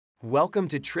Welcome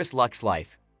to Tris Luxe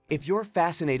Life. If you're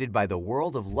fascinated by the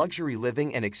world of luxury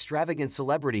living and extravagant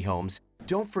celebrity homes,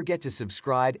 don't forget to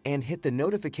subscribe and hit the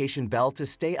notification bell to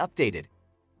stay updated.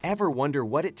 Ever wonder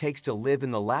what it takes to live in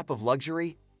the lap of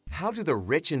luxury? How do the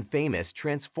rich and famous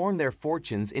transform their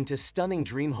fortunes into stunning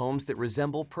dream homes that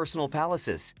resemble personal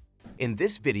palaces? In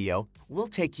this video, we'll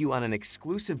take you on an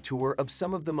exclusive tour of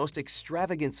some of the most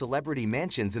extravagant celebrity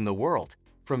mansions in the world,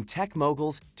 from tech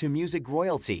moguls to music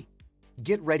royalty.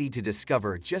 Get ready to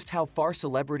discover just how far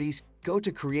celebrities go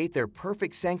to create their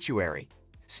perfect sanctuary.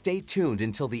 Stay tuned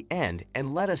until the end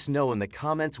and let us know in the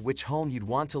comments which home you'd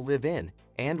want to live in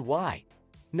and why.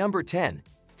 Number 10.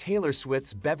 Taylor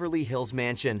Swift's Beverly Hills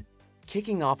Mansion.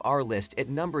 Kicking off our list at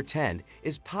number 10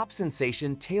 is pop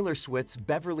sensation Taylor Swift's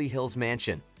Beverly Hills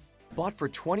Mansion. Bought for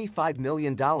 $25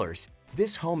 million,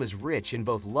 this home is rich in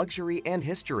both luxury and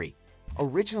history.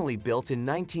 Originally built in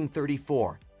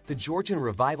 1934, the Georgian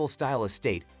Revival-style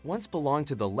estate once belonged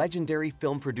to the legendary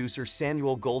film producer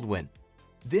Samuel Goldwyn.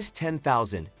 This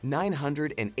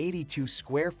 10,982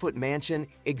 square foot mansion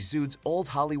exudes old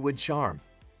Hollywood charm,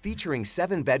 featuring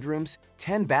 7 bedrooms,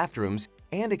 10 bathrooms,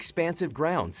 and expansive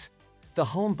grounds. The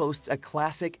home boasts a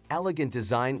classic, elegant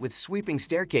design with sweeping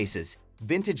staircases,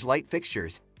 vintage light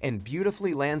fixtures, and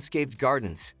beautifully landscaped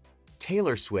gardens.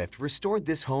 Taylor Swift restored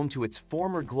this home to its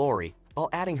former glory while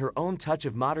adding her own touch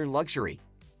of modern luxury.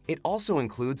 It also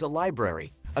includes a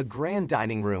library, a grand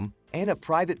dining room, and a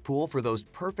private pool for those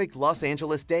perfect Los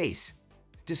Angeles days.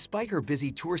 Despite her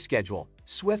busy tour schedule,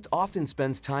 Swift often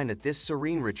spends time at this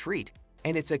serene retreat,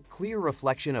 and it's a clear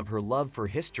reflection of her love for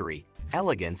history,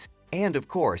 elegance, and, of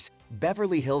course,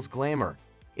 Beverly Hills glamour.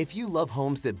 If you love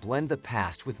homes that blend the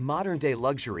past with modern-day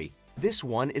luxury, this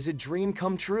one is a dream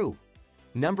come true.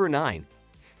 Number 9.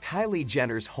 Kylie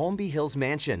Jenner's Holmby Hills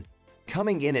Mansion.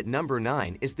 Coming in at number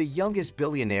 9 is the youngest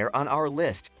billionaire on our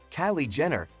list, Kylie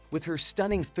Jenner, with her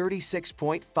stunning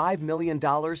 $36.5 million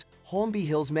Holmby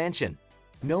Hills Mansion.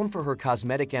 Known for her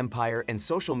cosmetic empire and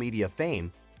social media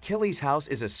fame, Kylie's house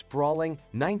is a sprawling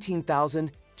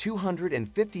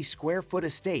 19,250 square foot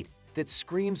estate that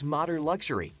screams modern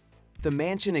luxury. The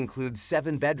mansion includes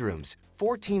 7 bedrooms,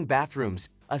 14 bathrooms,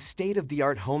 a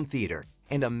state-of-the-art home theater,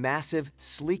 and a massive,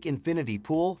 sleek infinity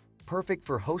pool, perfect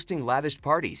for hosting lavish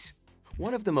parties.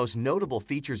 One of the most notable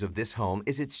features of this home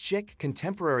is its chic,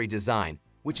 contemporary design,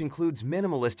 which includes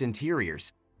minimalist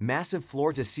interiors, massive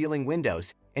floor-to-ceiling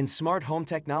windows, and smart home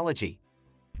technology.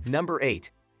 Number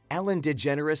 8. Ellen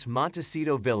DeGeneres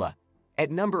Montecito Villa.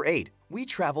 At number 8, we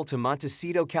travel to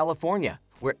Montecito, California,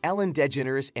 where Ellen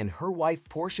DeGeneres and her wife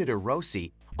Portia de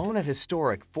Rossi own a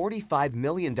historic $45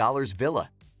 million villa.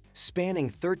 Spanning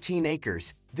 13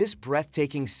 acres, this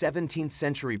breathtaking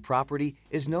 17th-century property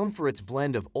is known for its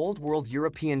blend of old-world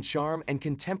European charm and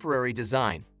contemporary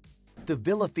design. The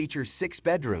villa features 6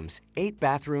 bedrooms, 8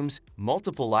 bathrooms,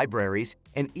 multiple libraries,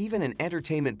 and even an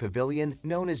entertainment pavilion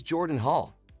known as Jordan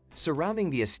Hall. Surrounding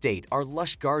the estate are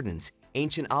lush gardens,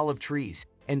 ancient olive trees,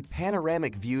 and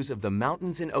panoramic views of the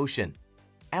mountains and ocean.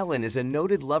 Ellen is a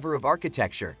noted lover of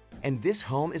architecture, and this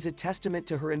home is a testament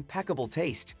to her impeccable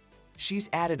taste. She's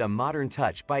added a modern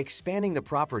touch by expanding the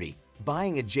property,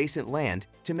 buying adjacent land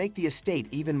to make the estate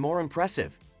even more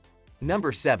impressive.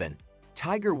 Number 7.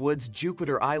 Tiger Woods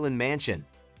Jupiter Island Mansion.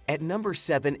 At number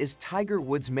 7 is Tiger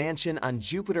Woods Mansion on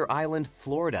Jupiter Island,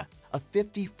 Florida, a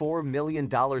 $54 million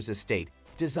estate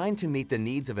designed to meet the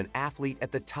needs of an athlete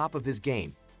at the top of his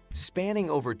game. Spanning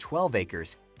over 12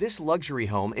 acres, this luxury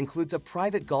home includes a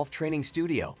private golf training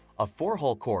studio, a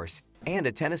 4-hole course, and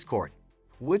a tennis court.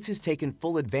 Woods has taken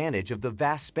full advantage of the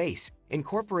vast space,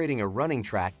 incorporating a running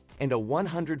track and a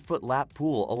 100-foot lap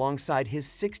pool alongside his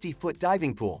 60-foot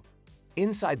diving pool.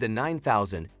 Inside the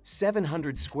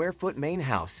 9,700 square foot main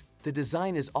house, the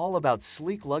design is all about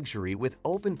sleek luxury with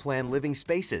open-plan living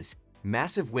spaces,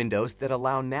 massive windows that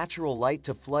allow natural light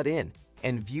to flood in,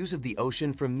 and views of the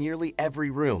ocean from nearly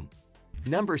every room.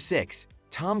 Number 6.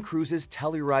 Tom Cruise's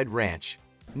Telluride Ranch.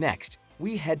 Next,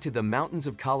 we head to the mountains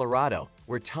of Colorado,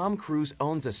 where Tom Cruise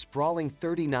owns a sprawling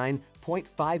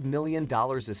 $39.5 million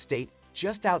estate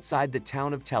just outside the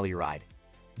town of Telluride.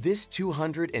 This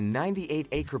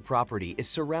 298-acre property is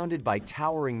surrounded by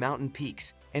towering mountain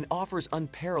peaks and offers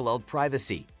unparalleled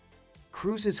privacy.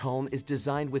 Cruise's home is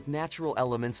designed with natural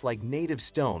elements like native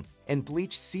stone and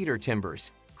bleached cedar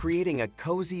timbers, creating a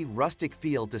cozy, rustic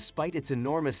feel despite its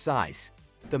enormous size.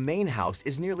 The main house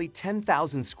is nearly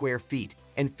 10,000 square feet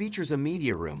and features a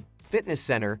media room, fitness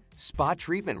center, spa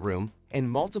treatment room, and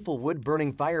multiple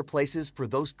wood-burning fireplaces for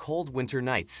those cold winter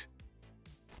nights.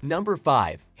 Number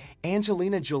 5.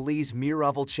 Angelina Jolie's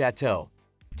Miraval Chateau.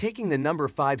 Taking the number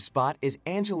 5 spot is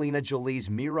Angelina Jolie's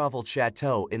Miraval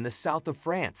Chateau in the south of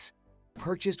France.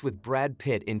 Purchased with Brad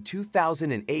Pitt in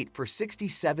 2008 for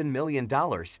 $67 million,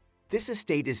 this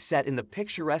estate is set in the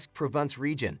picturesque Provence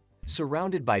region,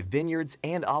 surrounded by vineyards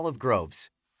and olive groves.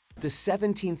 The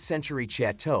 17th-century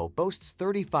chateau boasts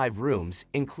 35 rooms,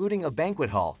 including a banquet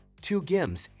hall, 2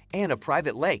 gyms, and a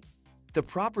private lake. The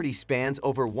property spans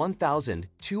over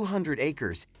 1,200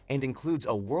 acres and includes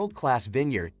a world-class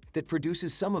vineyard that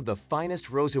produces some of the finest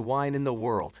rosé wine in the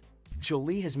world.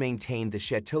 Jolie has maintained the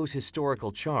chateau's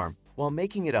historical charm while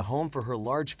making it a home for her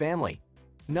large family.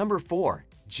 Number 4.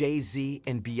 Jay-Z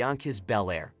and Bianca's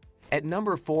Bel Air. At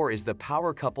number 4 is the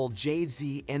power couple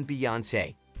Jay-Z and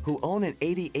Beyoncé, who own an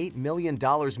 $88 million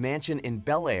mansion in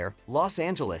Bel Air, Los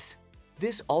Angeles.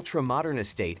 This ultra-modern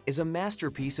estate is a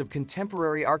masterpiece of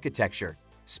contemporary architecture,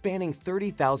 spanning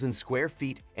 30,000 square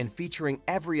feet and featuring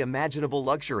every imaginable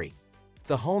luxury.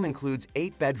 The home includes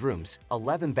 8 bedrooms,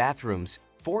 11 bathrooms,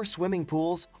 4 swimming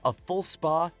pools, a full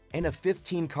spa, and a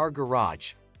 15-car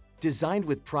garage. Designed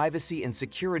with privacy and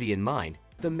security in mind,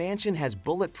 the mansion has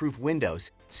bulletproof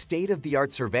windows,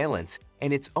 state-of-the-art surveillance,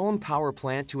 and its own power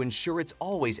plant to ensure it's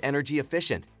always energy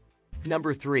efficient.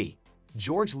 Number 3.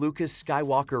 George Lucas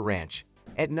Skywalker Ranch.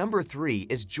 At number 3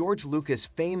 is George Lucas'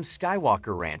 famed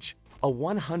Skywalker Ranch, a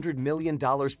 $100 million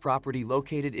property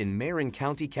located in Marin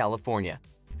County, California.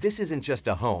 This isn't just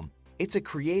a home, it's a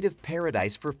creative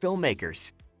paradise for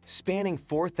filmmakers. Spanning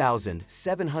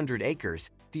 4,700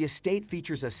 acres, the estate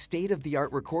features a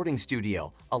state-of-the-art recording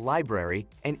studio, a library,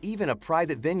 and even a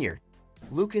private vineyard.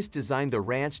 Lucas designed the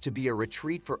ranch to be a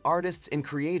retreat for artists and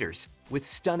creators, with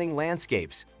stunning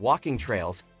landscapes, walking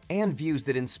trails, and views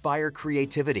that inspire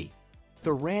creativity.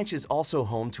 The ranch is also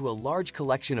home to a large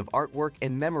collection of artwork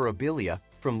and memorabilia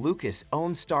from Lucas'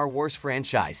 own Star Wars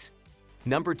franchise.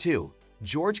 Number 2.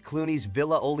 George Clooney's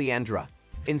Villa Oleandra.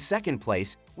 In second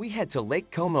place, we head to Lake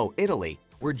Como, Italy,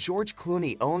 where George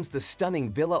Clooney owns the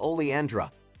stunning Villa Oleandra,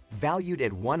 valued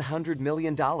at $100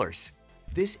 million.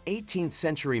 This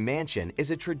 18th-century mansion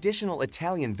is a traditional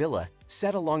Italian villa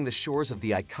set along the shores of the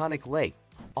iconic lake,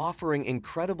 offering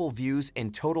incredible views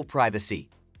and total privacy.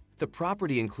 The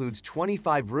property includes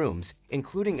 25 rooms,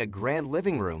 including a grand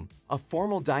living room, a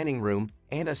formal dining room,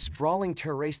 and a sprawling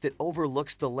terrace that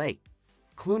overlooks the lake.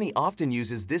 Clooney often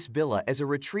uses this villa as a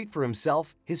retreat for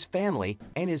himself, his family,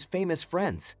 and his famous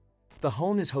friends. The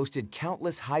home has hosted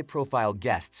countless high-profile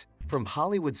guests, from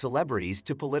Hollywood celebrities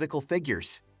to political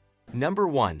figures. Number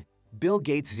 1. Bill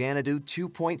Gates' Xanadu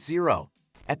 2.0.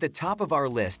 At the top of our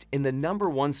list, in the number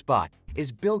 1 spot,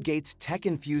 is Bill Gates'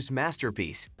 tech-infused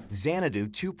masterpiece, Xanadu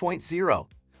 2.0.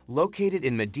 Located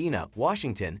in Medina,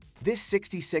 Washington, this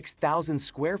 66,000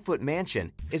 square foot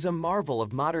mansion is a marvel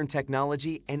of modern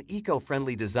technology and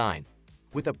eco-friendly design.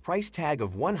 With a price tag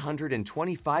of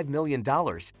 $125 million,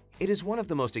 it is one of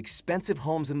the most expensive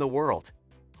homes in the world.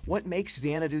 What makes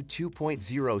Xanadu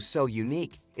 2.0 so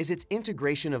unique is its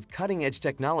integration of cutting-edge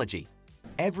technology.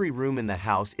 Every room in the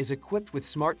house is equipped with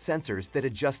smart sensors that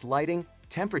adjust lighting,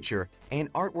 temperature,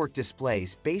 and artwork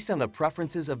displays based on the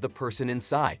preferences of the person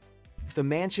inside. The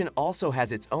mansion also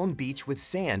has its own beach with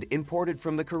sand imported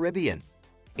from the Caribbean.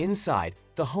 Inside,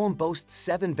 the home boasts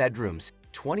 7 bedrooms,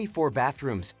 24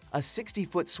 bathrooms, a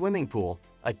 60-foot swimming pool,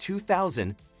 a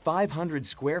 2,500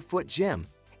 square foot gym,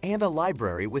 and a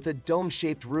library with a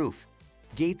dome-shaped roof.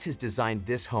 Gates has designed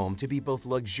this home to be both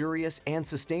luxurious and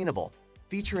sustainable,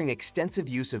 featuring extensive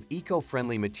use of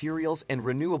eco-friendly materials and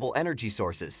renewable energy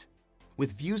sources.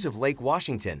 With views of Lake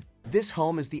Washington, this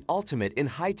home is the ultimate in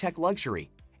high-tech luxury,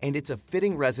 and it's a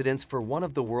fitting residence for one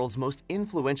of the world's most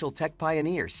influential tech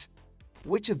pioneers.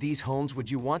 Which of these homes would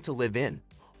you want to live in?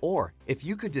 Or, if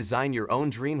you could design your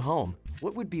own dream home,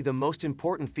 what would be the most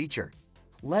important feature?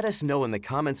 Let us know in the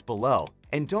comments below,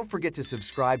 and don't forget to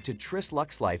subscribe to Tris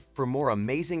Luxe Life for more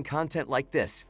amazing content like this.